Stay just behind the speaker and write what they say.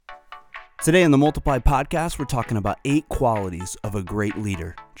Today on the Multiply Podcast, we're talking about 8 qualities of a great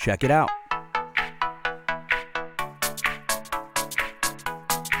leader. Check it out.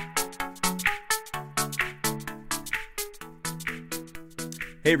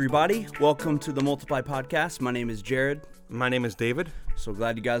 Hey everybody, welcome to the Multiply Podcast. My name is Jared. My name is David. So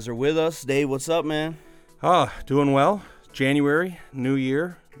glad you guys are with us. Dave, what's up, man? Doing well. January, New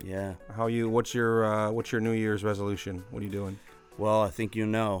Year. Yeah. How are you? What's your New Year's resolution? What are you doing? Well, I think you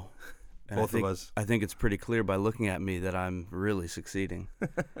know. And Both of us. I think it's pretty clear by looking at me that I'm really succeeding.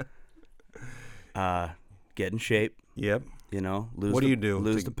 Get in shape. Yep. You know, What do you do?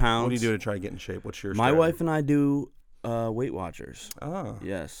 Lose the pounds. What do you do to try to get in shape? What's your My strategy? wife and I do Weight Watchers. Ah.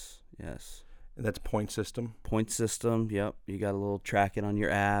 Yes. And that's point system. Point system. Yep. You got a little tracking on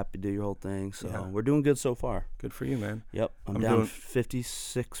your app. You do your whole thing. So Yeah. we're doing good so far. Good for you, man. Yep. I'm down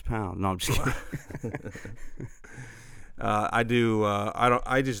 56 pounds. No, I'm just kidding.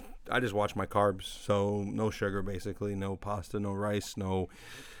 I just watch my carbs. So no sugar, basically. No pasta. No rice. No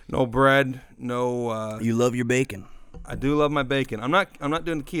bread. No. You love your bacon. I do love my bacon. I'm not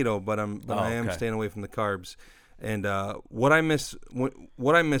doing the keto, but I am okay. staying away from the carbs. And what I miss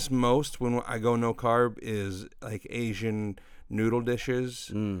most when I go no carb is like Asian noodle dishes.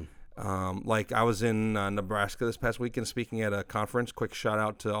 Like I was in Nebraska this past weekend speaking at a conference. Quick shout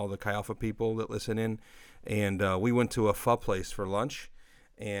out to all the Chi Alpha people that listen in. And we went to a pho place for lunch.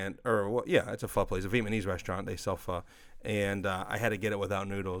 It's a pho place, a Vietnamese restaurant. They sell pho. And I had to get it without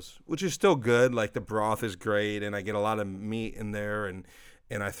noodles, which is still good. Like the broth is great, and I get a lot of meat in there, and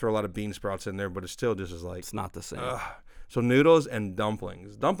I throw a lot of bean sprouts in there, but it still just is like... It's not the same. So noodles and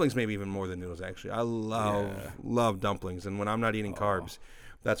dumplings. Dumplings maybe even more than noodles, actually. I love dumplings, and when I'm not eating carbs,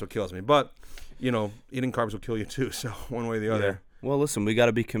 that's what kills me. But, eating carbs will kill you too, so one way or the other. Well, listen, we got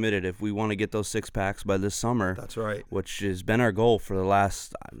to be committed if we want to get those 6-packs by this summer. That's right. Which has been our goal for the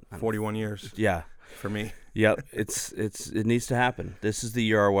last... 41 years. Yeah. For me. Yep, it needs to happen. This is the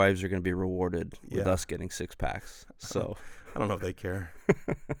year our wives are going to be rewarded with us getting 6-packs. So I don't know if they care.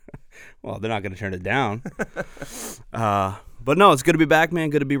 Well, they're not going to turn it down. But no, it's good to be back,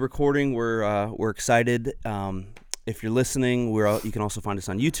 man. Good to be recording. We're excited. If you're listening, you can also find us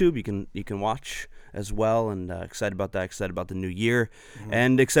on YouTube. You can watch as well, and excited about that. Excited about the new year,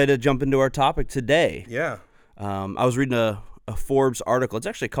 and excited to jump into our topic today. Yeah. I was reading a Forbes article. It's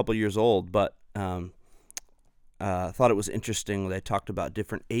actually a couple years old, but thought it was interesting. They talked about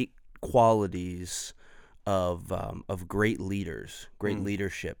different 8 qualities of great leaders, great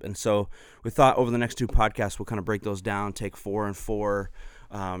leadership. And so we thought over the next 2 podcasts, we'll kind of break those down, take 4 and 4,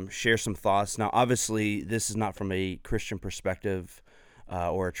 share some thoughts. Now, obviously, this is not from a Christian perspective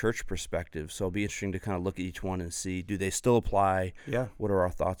or a church perspective, so it'll be interesting to kind of look at each one and see, do they still apply? Yeah. What are our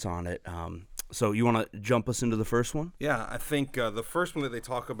thoughts on it? So you want to jump us into the first one? Yeah, I think the first one that they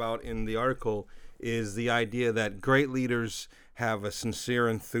talk about in the article is the idea that great leaders have a sincere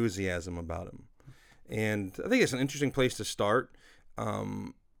enthusiasm about them. And I think it's an interesting place to start.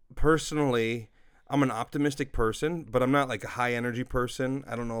 Personally, I'm an optimistic person, but I'm not like a high energy person.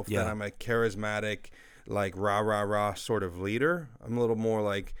 I don't know if that I'm a charismatic, like rah sort of leader. I'm a little more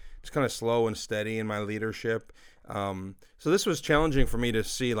like just kind of slow and steady in my leadership. So this was challenging for me to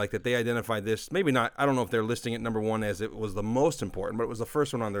see, like, that they identified this. Maybe not, I don't know if they're listing it number 1 as it was the most important, but it was the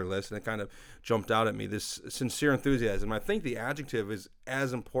first one on their list, and it kind of jumped out at me, this sincere enthusiasm. I think the adjective is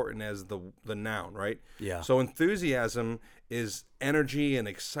as important as the noun, right? Yeah. So enthusiasm is energy and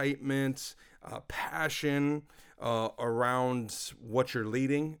excitement, passion around what you're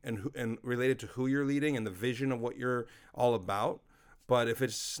leading and related to who you're leading and the vision of what you're all about. But if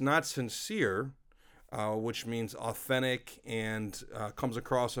it's not sincere, which means authentic and comes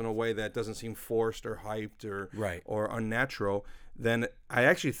across in a way that doesn't seem forced or hyped or unnatural, then I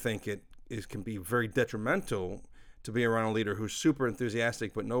actually think it can be very detrimental to be around a leader who's super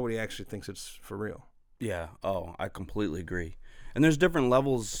enthusiastic, but nobody actually thinks it's for real. Yeah. Oh, I completely agree. And there's different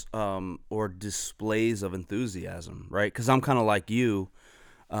levels or displays of enthusiasm, right? Because I'm kind of like you.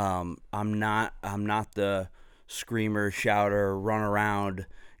 I'm not the screamer, shouter, run around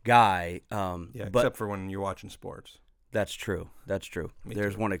guy. Except for when you're watching sports. That's true.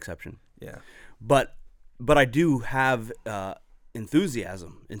 There's one exception. Yeah. But I do have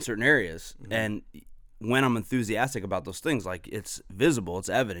enthusiasm in certain areas, and when I'm enthusiastic about those things, like, it's visible, it's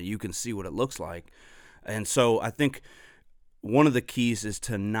evident, you can see what it looks like. And so I think one of the keys is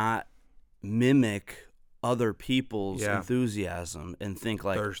to not mimic other people's enthusiasm and think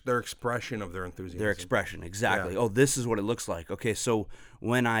like their expression of their enthusiasm. Their expression, exactly. Yeah. Oh, this is what it looks like. Okay, so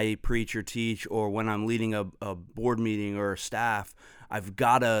when I preach or teach or when I'm leading a board meeting or staff, I've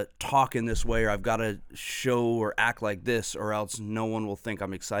got to talk in this way, or I've got to show or act like this, or else no one will think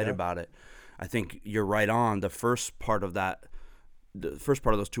I'm excited about it. I think you're right on. The first part of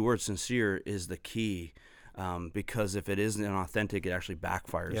those two words, sincere, is the key, because if it isn't authentic, it actually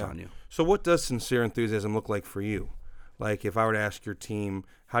backfires on you. So what does sincere enthusiasm look like for you? Like if I were to ask your team,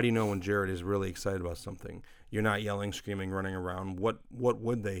 how do you know when Jared is really excited about something? You're not yelling, screaming, running around. What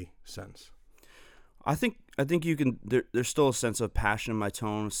would they sense? I think you can. There's still a sense of passion in my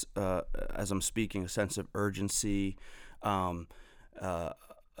tones as I'm speaking, a sense of urgency, a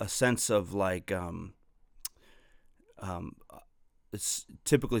sense of like it's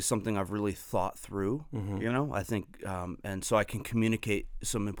typically something I've really thought through. I think, and so I can communicate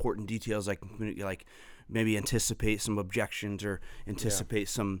some important details. I can communicate, like maybe anticipate some objections or anticipate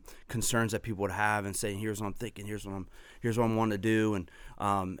some concerns that people would have, and say, here's what I'm thinking, here's what I'm wanting to do,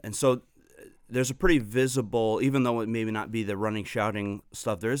 and so there's a pretty visible, even though it maybe not be the running, shouting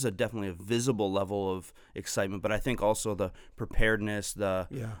stuff, there is definitely a visible level of excitement. But I think also the preparedness, the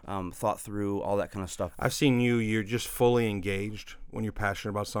thought through, all that kind of stuff. I've seen you're just fully engaged when you're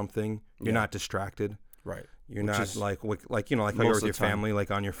passionate about something. You're not distracted. Right. You're not like how you're with your family,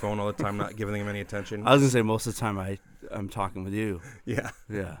 like on your phone all the time, not giving them any attention. I was gonna say most of the time I'm talking with you. Yeah.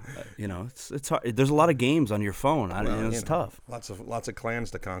 It's hard. There's a lot of games on your phone. It's tough. Lots of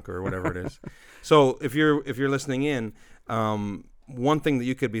clans to conquer, or whatever it is. So if you're listening in, one thing that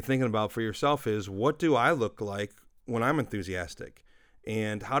you could be thinking about for yourself is, what do I look like when I'm enthusiastic,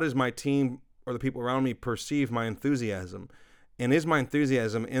 and how does my team or the people around me perceive my enthusiasm? And is my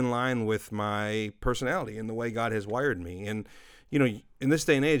enthusiasm in line with my personality and the way God has wired me? And, in this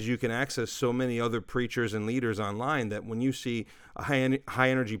day and age, you can access so many other preachers and leaders online that when you see a high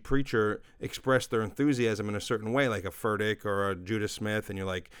energy preacher express their enthusiasm in a certain way, like a Furtick or a Judah Smith, and you're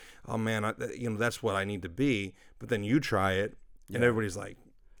like, oh man, that's what I need to be. But then you try it, and everybody's like,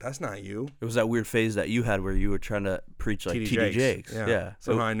 that's not you. It was that weird phase that you had where you were trying to preach like T.D. Jakes. Yeah.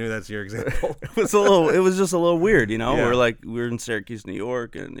 Somehow I knew that's your example. It was just a little weird, We're in Syracuse, New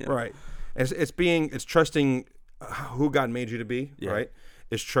York, and right. It's trusting who God made you to be, right?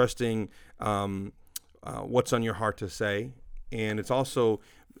 It's trusting what's on your heart to say, and it's also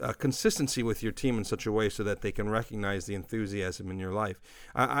consistency with your team in such a way so that they can recognize the enthusiasm in your life.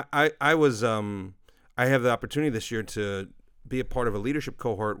 I have the opportunity this year to be a part of a leadership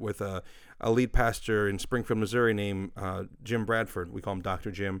cohort with a lead pastor in Springfield, Missouri named Jim Bradford. We call him Dr.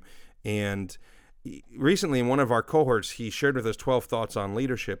 Jim. And recently in one of our cohorts, he shared with us 12 thoughts on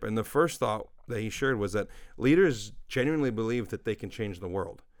leadership. And the first thought that he shared was that leaders genuinely believe that they can change the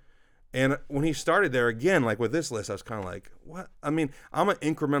world. And when he started there, again, like with this list, I was kind of like, what? I mean, I'm an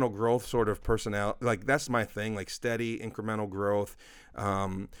incremental growth sort of personality. Like, that's my thing, like steady incremental growth.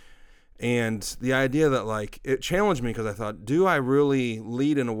 And the idea that, like, it challenged me because I thought, do I really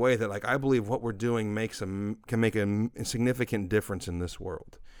lead in a way that, like, I believe what we're doing can make a significant difference in this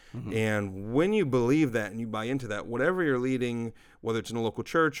world? Mm-hmm. And when you believe that and you buy into that, whatever you're leading, whether it's in a local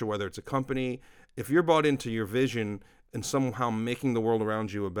church or whether it's a company, if you're bought into your vision and somehow making the world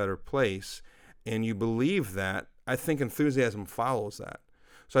around you a better place, and you believe that, I think enthusiasm follows that.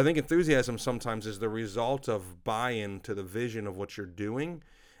 So I think enthusiasm sometimes is the result of buy-in to the vision of what you're doing.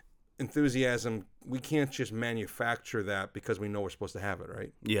 Enthusiasm, we can't just manufacture that because we know we're supposed to have it,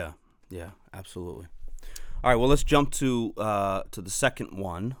 right? Yeah, absolutely. All right, well, let's jump to the second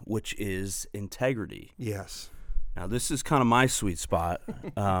one, which is integrity. Yes. Now, this is kind of my sweet spot.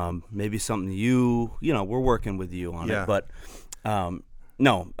 Maybe something we're working with you on it, but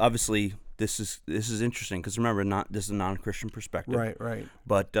no, obviously this is interesting because remember, this is a non-Christian perspective, right.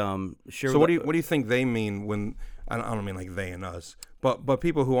 But So what do you think they mean when? I don't mean like they and us, but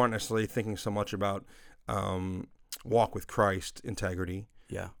people who aren't necessarily thinking so much about walk with Christ, integrity.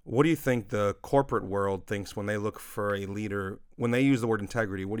 Yeah. What do you think the corporate world thinks when they look for a leader? When they use the word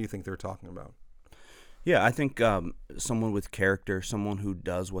integrity, what do you think they're talking about? Yeah, I think someone with character, someone who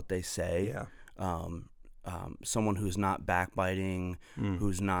does what they say. Yeah. Someone who's not backbiting,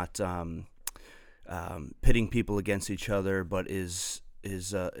 who's not pitting people against each other, but is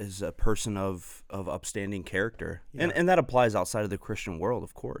a person of upstanding character. Yeah. And that applies outside of the Christian world,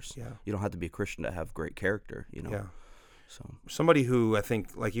 of course. Yeah. You don't have to be a Christian to have great character, Yeah. So somebody who, I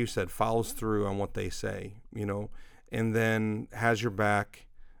think, like you said, follows through on what they say, and then has your back,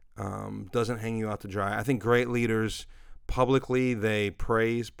 doesn't hang you out to dry. I think great leaders, publicly they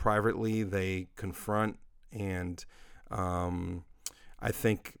praise, privately they confront, and I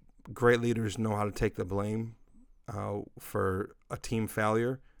think great leaders know how to take the blame for a team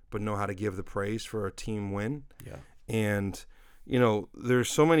failure, but know how to give the praise for a team win. Yeah. And, there's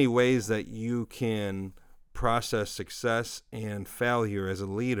so many ways that you can process success and failure as a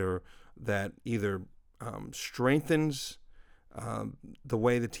leader that either strengthens the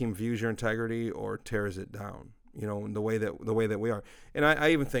way the team views your integrity or tears it down. In the way that we are. And I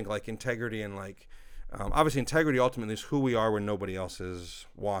even think like integrity and like obviously integrity ultimately is who we are when nobody else is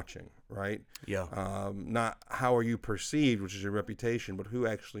watching, right? Yeah. Not how are you perceived, which is your reputation, but who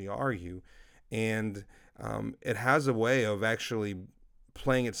actually are you? And it has a way of actually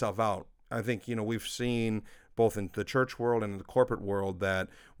playing itself out. I think, we've seen both in the church world and in the corporate world that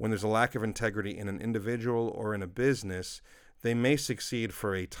when there's a lack of integrity in an individual or in a business, they may succeed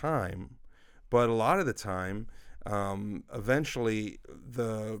for a time, but a lot of the time, eventually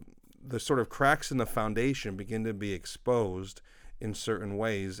the sort of cracks in the foundation begin to be exposed in certain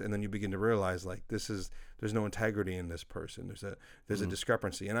ways, and then you begin to realize like there's no integrity in this person. There's a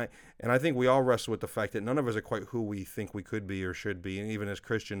discrepancy, and I think we all wrestle with the fact that none of us are quite who we think we could be or should be, and even as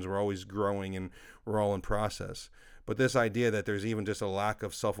Christians, we're always growing and we're all in process. But this idea that there's even just a lack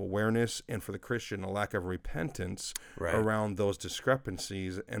of self-awareness, and for the Christian, a lack of repentance around those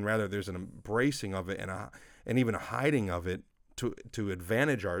discrepancies, and rather there's an embracing of it and even a hiding of it to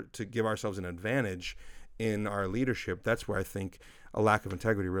give ourselves an advantage in our leadership. That's where I think a lack of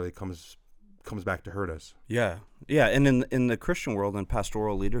integrity really comes back to hurt us. Yeah, and in the Christian world and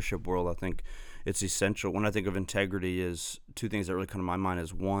pastoral leadership world, I think it's essential. When I think of integrity, is two things that really come to my mind.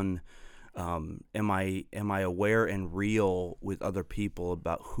 Is one, am I aware and real with other people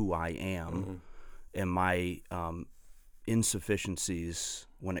about who I am, Mm-hmm. and my insufficiencies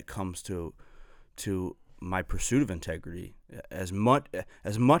when it comes to my pursuit of integrity. As much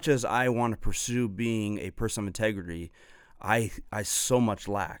as I want to pursue being a person of integrity, I so much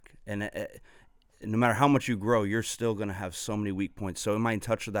lack, and no matter how much you grow, you're still going to have so many weak points. So am I in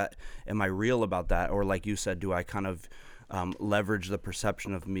touch with that? Am I real about that? Or like you said, do I kind of leverage the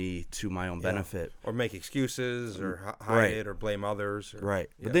perception of me to my own benefit? Or make excuses or hide it or blame others. Right.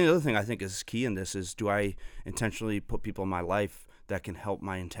 But then the other thing I think is key in this is, do I intentionally put people in my life that can help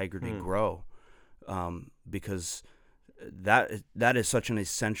my integrity grow? Because that is such an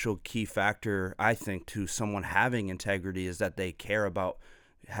essential key factor, I think, to someone having integrity, is that they care about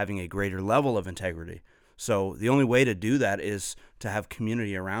having a greater level of integrity. So the only way to do that is to have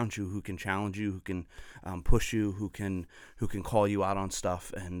community around you who can challenge you, who can push you, who can call you out on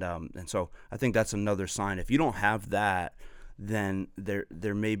stuff, and so I think that's another sign. If you don't have that, then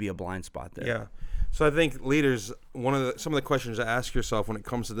there may be a blind spot there. Yeah. So I think leaders, some of the questions to ask yourself when it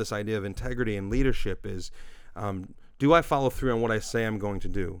comes to this idea of integrity and leadership is, do I follow through on what I say I'm going to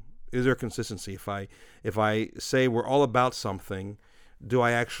do? Is there consistency? If I say we're all about something, do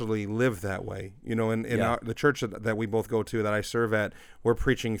I actually live that way? In the church that we both go to, that I serve at, we're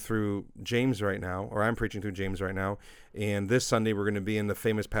preaching through James right now, or I'm preaching through James right now. And this Sunday, we're going to be in the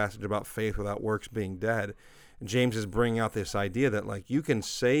famous passage about faith without works being dead. And James is bringing out this idea that like you can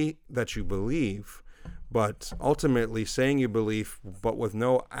say that you believe, but ultimately saying you believe, but with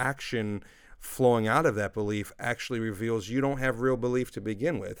no action flowing out of that belief, actually reveals you don't have real belief to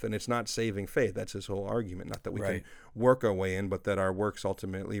begin with, and it's not saving faith. That's his whole argument. Not that we can work our way in, but that our works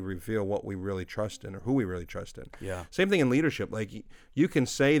ultimately reveal what we really trust in or who we really trust in. Yeah. Same thing in leadership. Like you can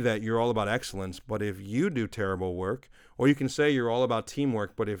say that you're all about excellence, but if you do terrible work, or you can say you're all about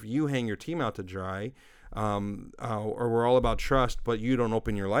teamwork, but if you hang your team out to dry, or we're all about trust, but you don't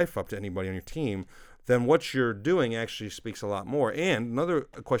open your life up to anybody on your team, then what you're doing actually speaks a lot more. And another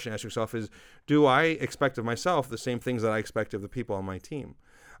question to ask yourself is, do I expect of myself the same things that I expect of the people on my team?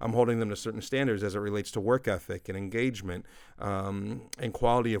 I'm holding them to certain standards as it relates to work ethic and engagement and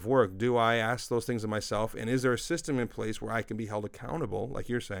quality of work. Do I ask those things of myself? And is there a system in place where I can be held accountable, like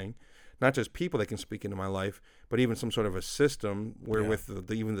you're saying, not just people that can speak into my life, but even some sort of a system where with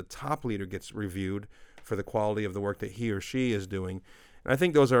even the top leader gets reviewed for the quality of the work that he or she is doing. And I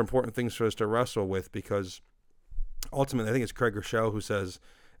think those are important things for us to wrestle with, because ultimately, I think it's Craig Rochelle who says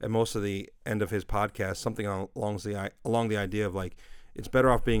at most of the end of his podcast something along the idea of like, it's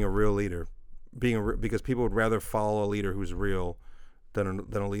better off being a real leader, because people would rather follow a leader who's real than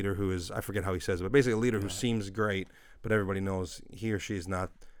a leader who is, I forget how he says it, but basically a leader who seems great, but everybody knows he or she is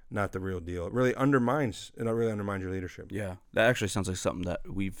not the real deal. It really undermines your leadership. Yeah, that actually sounds like something that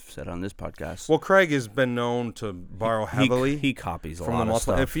we've said on this podcast. Well, Craig has been known to borrow heavily. He copies a from lot the of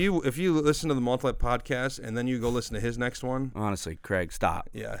stuff. If you listen to the Multiply podcast and then you go listen to his next one, honestly, Craig, stop.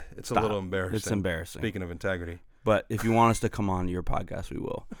 Yeah, it's Stop. a little embarrassing. It's embarrassing. Speaking of integrity. But if you want us to come on your podcast, we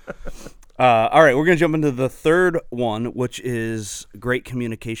will. All right, we're going to jump into the third one, which is great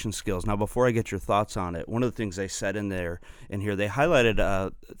communication skills. Now, before I get your thoughts on it, one of the things they said in here, they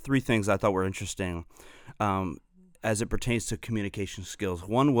highlighted three things I thought were interesting. as it pertains to communication skills.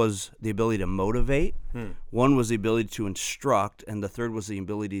 One was the ability to motivate, one was the ability to instruct, and the third was the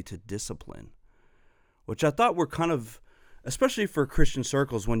ability to discipline, which I thought were kind of, especially for Christian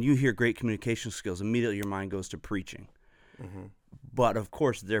circles, when you hear great communication skills, immediately your mind goes to preaching. But of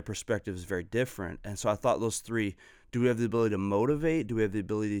course, their perspective is very different. And so I thought those three, do we have the ability to motivate? Do we have the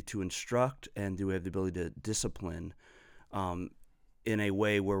ability to instruct? And do we have the ability to discipline in a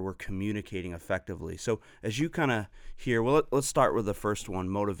way where we're communicating effectively? So as you kind of hear, well, let's start with the first one,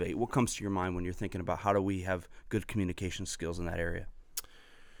 motivate. What comes to your mind when you're thinking about how do we have good communication skills in that area?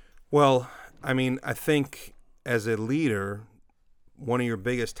 Well, I mean, I think as a leader, one of your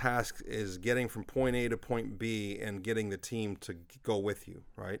biggest tasks is getting from point A to point B and getting the team to go with you,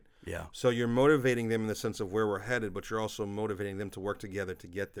 right? Yeah. So you're motivating them in the sense of where we're headed, but you're also motivating them to work together to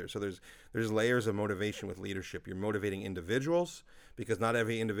get there. So there's layers of motivation with leadership. You're motivating individuals because not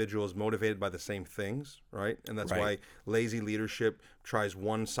every individual is motivated by the same things, right? And that's why lazy leadership tries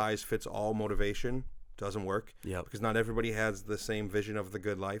one size fits all motivation. Doesn't work. Yeah. Because not everybody has the same vision of the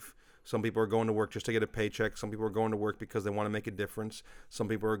good life. Some people are going to work just to get a paycheck. Some people are going to work because they want to make a difference. Some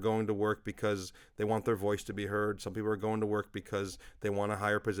people are going to work because they want their voice to be heard. Some people are going to work because they want a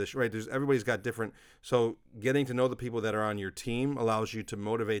higher position. Right? Everybody's got different. So getting to know the people that are on your team allows you to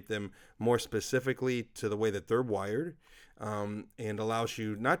motivate them more specifically to the way that they're wired, and allows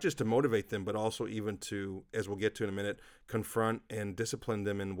you not just to motivate them, but also even to, as we'll get to in a minute, confront and discipline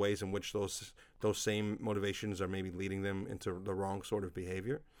them in ways in which those same motivations are maybe leading them into the wrong sort of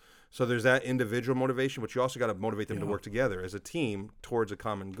behavior. So there's that individual motivation, but you also got to motivate them to work together as a team towards a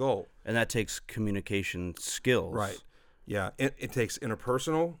common goal. And that takes communication skills. Right. Yeah. It takes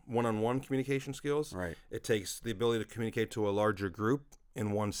interpersonal, one-on-one communication skills. Right. It takes the ability to communicate to a larger group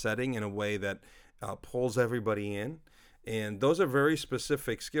in one setting in a way that pulls everybody in. And those are very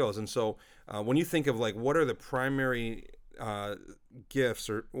specific skills. And so when you think of like what are the primary gifts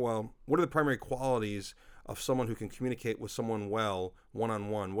what are the primary qualities of someone who can communicate with someone well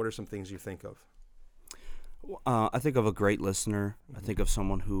one-on-one, what are some things you think of? I think of a great listener. I think of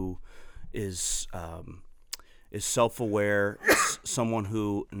someone who is self-aware, someone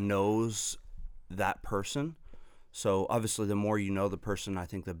who knows that person. So obviously the more you know the person, I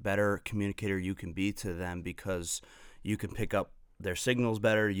think the better communicator you can be to them, because you can pick up their signals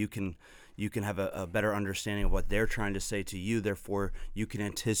better. You can have a better understanding of what they're trying to say to you. Therefore, you can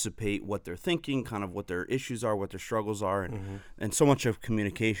anticipate what they're thinking, kind of what their issues are, what their struggles are. And so much of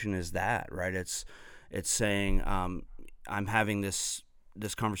communication is that, right? It's saying, I'm having this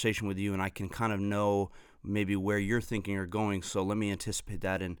conversation with you, and I can kind of know maybe where you're thinking or going. So let me anticipate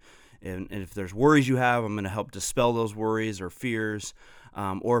that. And if there's worries you have, I'm going to help dispel those worries or fears.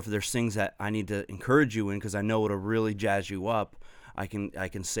 Or if there's things that I need to encourage you in because I know it'll really jazz you up, I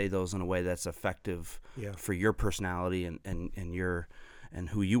can say those in a way that's effective for your personality and your and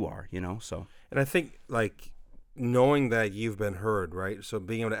who you are, So, and I think like knowing that you've been heard, right? So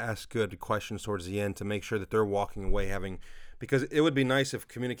being able to ask good questions towards the end to make sure that they're walking away because it would be nice if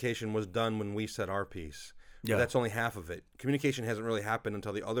communication was done when we said our piece. Yeah. But that's only half of it. Communication hasn't really happened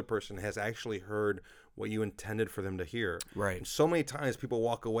until the other person has actually heard what you intended for them to hear. Right. And so many times people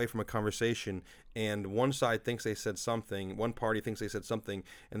walk away from a conversation and one side thinks they said something, one party thinks they said something,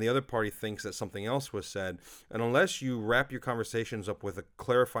 and the other party thinks that something else was said. And unless you wrap your conversations up with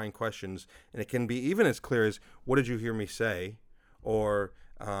clarifying questions, and it can be even as clear as, what did you hear me say? Or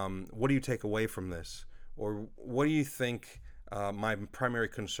what do you take away from this? Or what do you think my primary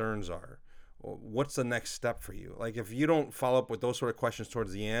concerns are? What's the next step for you? Like if you don't follow up with those sort of questions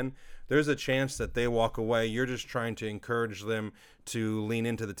towards the end, there's a chance that they walk away. You're just trying to encourage them to lean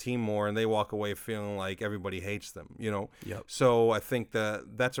into the team more, and they walk away feeling like everybody hates them, Yep. So I think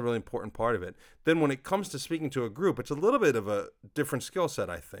that's a really important part of it. Then when it comes to speaking to a group, it's a little bit of a different skill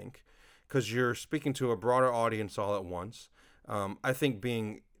set, I think, because you're speaking to a broader audience all at once. I think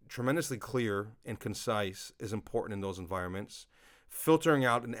being tremendously clear and concise is important in those environments. Filtering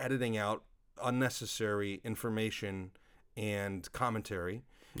out and editing out unnecessary information and commentary,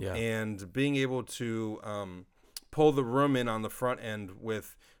 and being able to pull the room in on the front end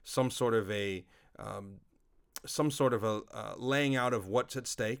with some sort of a laying out of what's at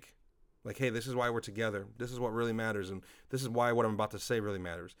stake. Like, hey, this is why we're together. This is what really matters, and this is why what I'm about to say really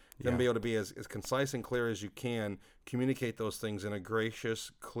matters. Then be able to be as concise and clear as you can, communicate those things in a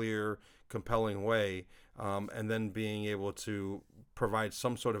gracious, clear, compelling way, and then being able to provide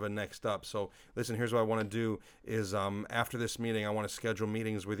some sort of a next up. So, listen, here's what I want to do is after this meeting, I want to schedule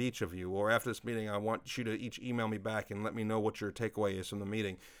meetings with each of you, or after this meeting, I want you to each email me back and let me know what your takeaway is from the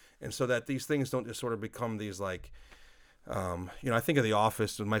meeting. And so that these things don't just sort of become these like I think of The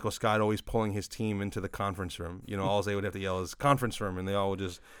Office with Michael Scott always pulling his team into the conference room. All they would have to yell is conference room, and they all would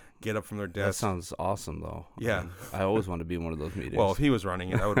just get up from their That desks. sounds awesome, though. Yeah. I always want to be in one of those meetings. Well, if he was running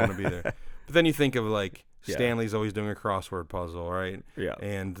it, I would want to be there. But then you think of like Yeah. Stanley's always doing a crossword puzzle, right? Yeah.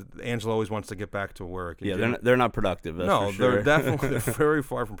 And Angela always wants to get back to work. And Yeah, they're not productive. That's no, for sure. they're definitely they're very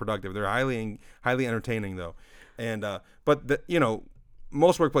far from productive. They're highly entertaining though, and but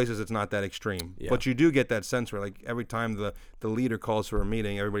most workplaces it's not that extreme. Yeah. But you do get that sense where like every time the leader calls for a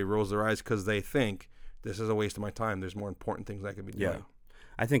meeting, everybody rolls their eyes because they think this is a waste of my time. There's more important things I could be doing. Yeah.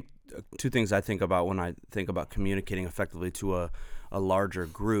 I think two things I think about when I think about communicating effectively to a larger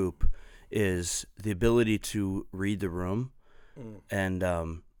group is the ability to read the room, and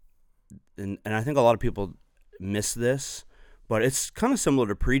I think a lot of people miss this, but it's kind of similar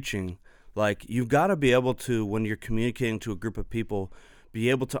to preaching. Like you've got to be able to, when you're communicating to a group of people, be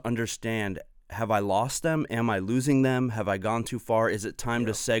able to understand, have I lost them? Am I losing them? Have I gone too far? Is it time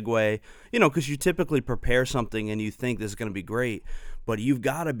to segue? Because you typically prepare something and you think this is going to be great, but you've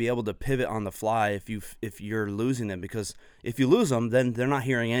got to be able to pivot on the fly if you're losing them, because if you lose them, then they're not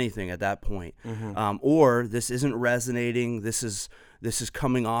hearing anything at that point. Or this isn't resonating. This is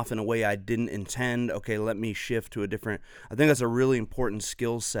coming off in a way I didn't intend. Okay, let me shift to a different. I think that's a really important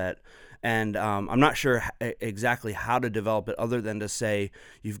skill set. And I'm not sure exactly how to develop it other than to say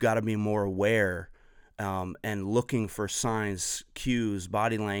you've got to be more aware and looking for signs, cues,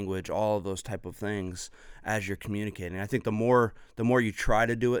 body language, all of those type of things as you're communicating. I think the more you try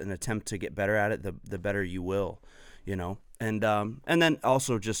to do it and attempt to get better at it, the better you will, And then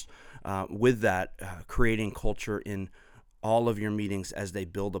also just with that, creating culture in all of your meetings as they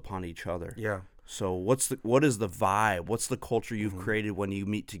build upon each other. Yeah. So what is the vibe? What's the culture you've created when you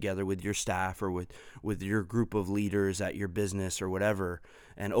meet together with your staff or with your group of leaders at your business or whatever?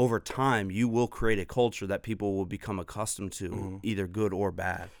 And over time, you will create a culture that people will become accustomed to, either good or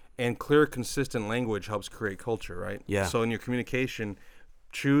bad. And clear, consistent language helps create culture, right? Yeah. So in your communication,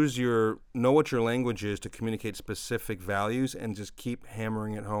 know what your language is to communicate specific values and just keep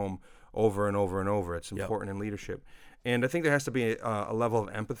hammering it home over and over and over. It's important in leadership. And I think there has to be a level of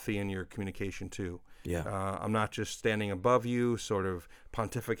empathy in your communication too. Yeah. I'm not just standing above you, sort of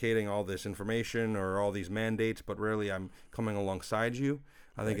pontificating all this information or all these mandates, but really I'm coming alongside you.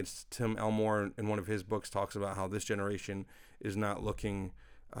 I think it's Tim Elmore in one of his books talks about how this generation is not looking.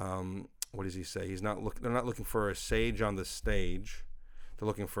 What does he say? They're not looking for a sage on the stage. They're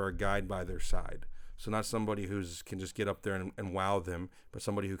looking for a guide by their side. So not somebody who can just get up there and wow them, but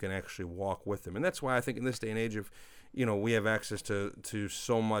somebody who can actually walk with them. And that's why I think in this day and age of, we have access to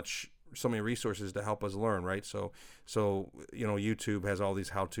so many resources to help us learn, right? So YouTube has all these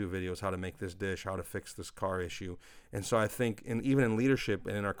how-to videos, how to make this dish, how to fix this car issue. And so I think even in leadership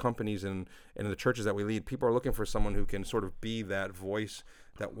and in our companies and in the churches that we lead, people are looking for someone who can sort of be that voice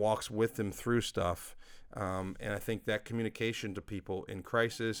that walks with them through stuff. And I think that communication to people in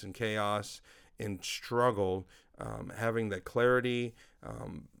crisis and chaos, in struggle, having that clarity,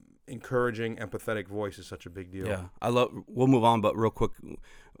 encouraging, empathetic voice is such a big deal. Yeah, we'll move on, but real quick,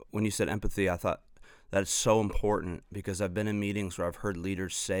 when you said empathy, I thought that's so important because I've been in meetings where I've heard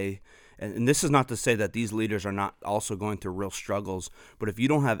leaders say, and this is not to say that these leaders are not also going through real struggles, but if you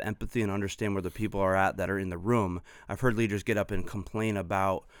don't have empathy and understand where the people are at that are in the room, I've heard leaders get up and complain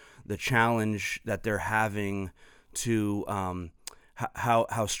about the challenge that they're having to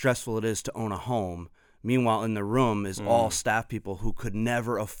how stressful it is to own a home. Meanwhile, in the room is all staff people who could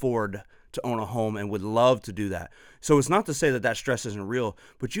never afford to own a home and would love to do that. So it's not to say that stress isn't real,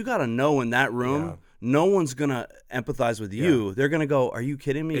 but you got to know in that room, no one's going to empathize with you. They're going to go, are you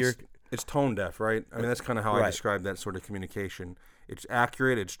kidding me? It's tone deaf, right? I mean, that's kind of how I describe that sort of communication. It's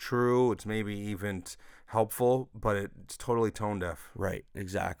accurate, it's true, it's maybe even helpful, but it's totally tone deaf. Right,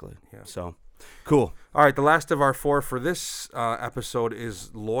 exactly. Yeah. So, cool. All right, the last of our 4 for this episode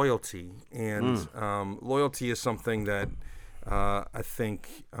is loyalty. And loyalty is something that I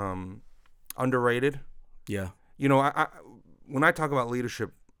think underrated. Yeah. I when I talk about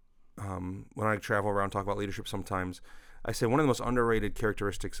leadership, when I travel around talk about leadership sometimes, I say one of the most underrated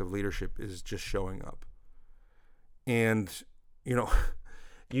characteristics of leadership is just showing up. And,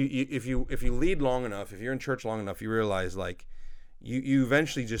 if you lead long enough, if you're in church long enough, you realize like you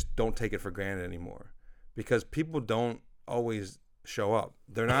eventually just don't take it for granted anymore because people don't always show up.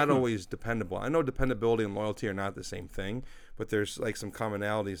 They're not always dependable. I know dependability and loyalty are not the same thing, but there's like some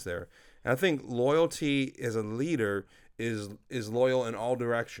commonalities there. And I think loyalty as a leader is loyal in all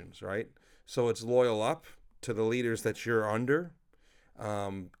directions, right? So it's loyal up to the leaders that you're under.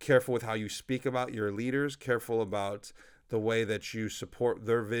 Careful with how you speak about your leaders. Careful about the way that you support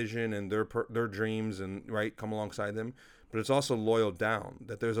their vision and their dreams and right come alongside them, but it's also loyal down.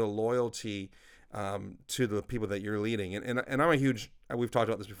 That there's a loyalty to the people that you're leading. And I'm a huge. We've talked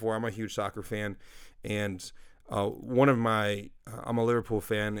about this before. I'm a huge soccer fan, and I'm a Liverpool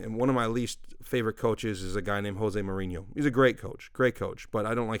fan, and one of my least favorite coaches is a guy named Jose Mourinho. He's a great coach, but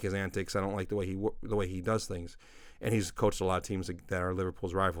I don't like his antics. I don't like the way he does things, and he's coached a lot of teams that are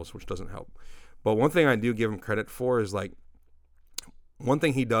Liverpool's rivals, which doesn't help. But one thing I do give him credit for is like one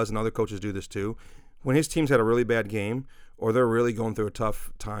thing he does, and other coaches do this too. When his team's had a really bad game or they're really going through a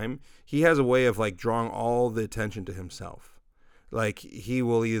tough time, he has a way of like drawing all the attention to himself. Like he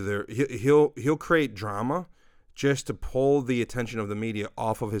will he'll create drama just to pull the attention of the media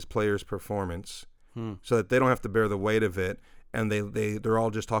off of his players' performance, so that they don't have to bear the weight of it, and they're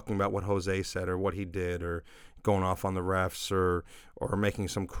all just talking about what Jose said or what he did or going off on the refs or making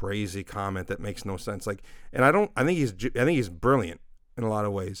some crazy comment that makes no sense. Like, and I think he's brilliant in a lot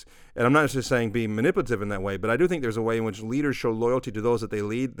of ways. And I'm not just saying being manipulative in that way, but I do think there's a way in which leaders show loyalty to those that they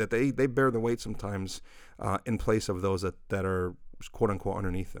lead, that they bear the weight sometimes in place of those that are quote unquote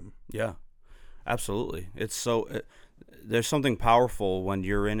underneath them. Yeah, absolutely. It's there's something powerful when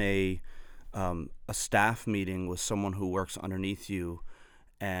you're in a staff meeting with someone who works underneath you,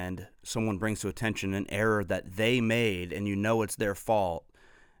 and someone brings to attention an error that they made, and you know it's their fault.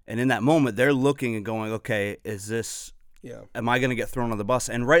 And in that moment, they're looking and going, okay, am I going to get thrown on the bus?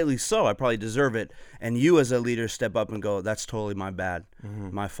 And rightly so. I probably deserve it. And you as a leader step up and go, that's totally my bad,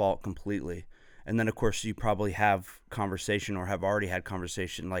 my fault completely. And then, of course, you probably have conversation or have already had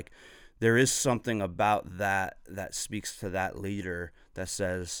conversation. Like, there is something about that speaks to that leader that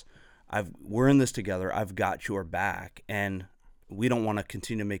says, we're in this together. I've got your back. And we don't want to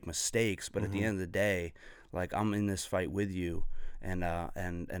continue to make mistakes. But at the end of the day, like, I'm in this fight with you. And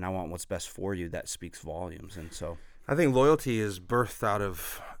I want what's best for you. That speaks volumes. And so I think loyalty is birthed out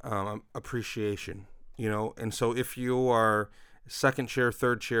of appreciation, and so if you are second chair,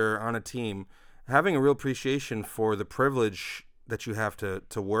 third chair on a team, having a real appreciation for the privilege that you have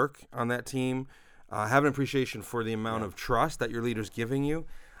to work on that team, having appreciation for the amount of trust that your leader's giving you.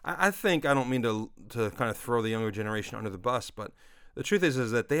 I think, I don't mean to kind of throw the younger generation under the bus, but the truth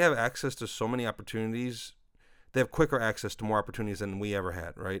is that they have access to so many opportunities. They have quicker access to more opportunities than we ever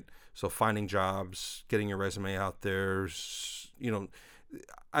had, right? So finding jobs, getting your resume out there,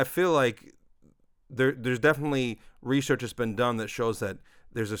 I feel like there's definitely research that's been done that shows that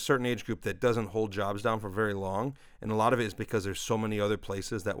there's a certain age group that doesn't hold jobs down for very long, and a lot of it is because there's so many other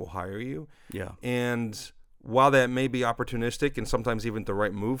places that will hire you. Yeah. And while that may be opportunistic and sometimes even the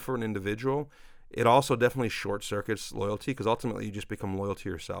right move for an individual, it also definitely short circuits loyalty, because ultimately you just become loyal to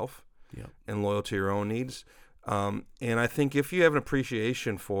yourself and loyal to your own needs. And I think if you have an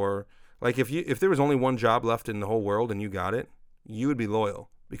appreciation for, like, if there was only one job left in the whole world and you got it, you would be loyal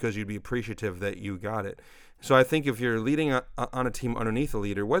because you'd be appreciative that you got it. So I think if you're leading on a team underneath a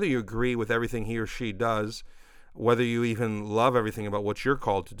leader, whether you agree with everything he or she does, whether you even love everything about what you're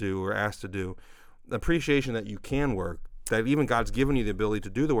called to do or asked to do, the appreciation that you can work, that even God's given you the ability to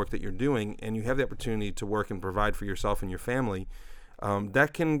do the work that you're doing, and you have the opportunity to work and provide for yourself and your family,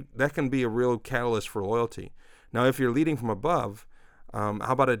 that can be a real catalyst for loyalty. Now, if you're leading from above, how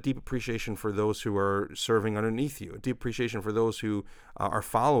about a deep appreciation for those who are serving underneath you, a deep appreciation for those who are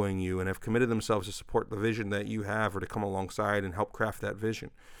following you and have committed themselves to support the vision that you have or to come alongside and help craft that vision.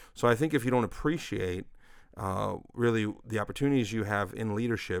 So I think if you don't appreciate really the opportunities you have in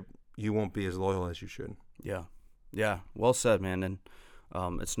leadership, you won't be as loyal as you should. Yeah. Well said, man.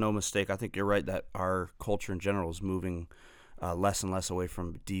 And it's no mistake. I think you're right that our culture in general is moving less and less away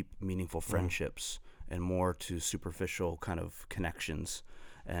from deep, meaningful friendships and more to superficial kind of connections,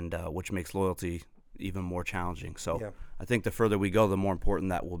 and which makes loyalty even more challenging. So I think the further we go, the more important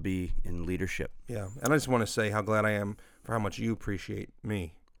that will be in leadership. Yeah, and I just want to say how glad I am for how much you appreciate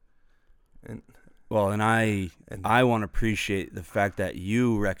me. And I want to appreciate the fact that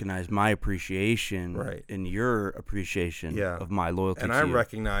you recognize my appreciation in your appreciation of my loyalty and to I you.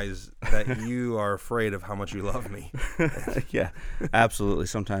 recognize that you are afraid of how much you love me. Yeah, absolutely.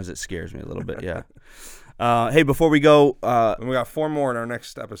 Sometimes it scares me a little bit, yeah. Hey, before we go... and we got 4 more in our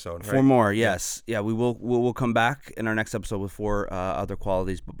next episode, right? 4 more, yes. Yeah, we'll come back in our next episode with 4 other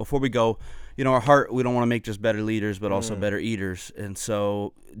qualities. But before we go, our heart, we don't want to make just better leaders, but also better eaters. And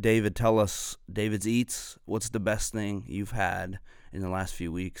so, David, tell us, David's Eats, what's the best thing you've had in the last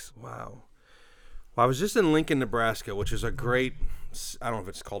few weeks? Wow. Well, I was just in Lincoln, Nebraska, which is a great... I don't know if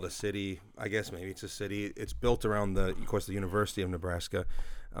it's called a city. I guess maybe it's a city. It's built around the University of Nebraska.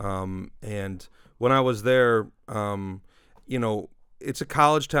 And when I was there, it's a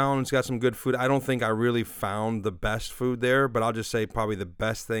college town. It's got some good food. I don't think I really found the best food there, but I'll just say probably the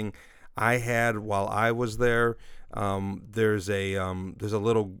best thing I had while I was there. There's a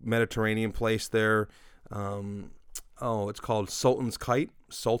little Mediterranean place there. It's called Sultan's Kite.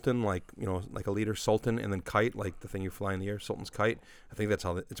 Sultan, like a leader, Sultan, and then kite, like the thing you fly in the air. Sultan's Kite. I think that's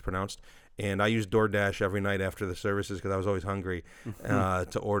how it's pronounced. And I used DoorDash every night after the services because I was always hungry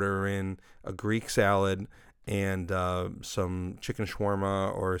to order in a Greek salad and some chicken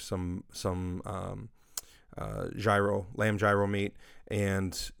shawarma or some lamb gyro meat,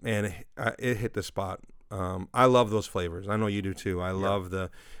 and it hit the spot. I love those flavors. I know you do too. I love the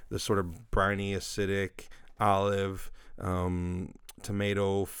sort of briny, acidic, olive,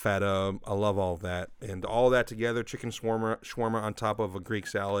 tomato, feta. I love all of that, and all that together, chicken shawarma on top of a Greek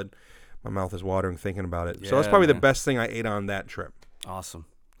salad. My mouth is watering thinking about it. So that's probably the best thing I ate on that trip. Awesome.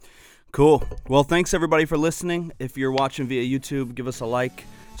 Cool. Well, thanks everybody for listening. If you're watching via YouTube, give us a like,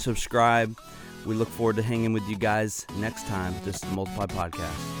 subscribe. We look forward to hanging with you guys next time. This is the Multiply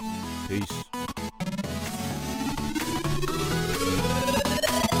Podcast. Peace.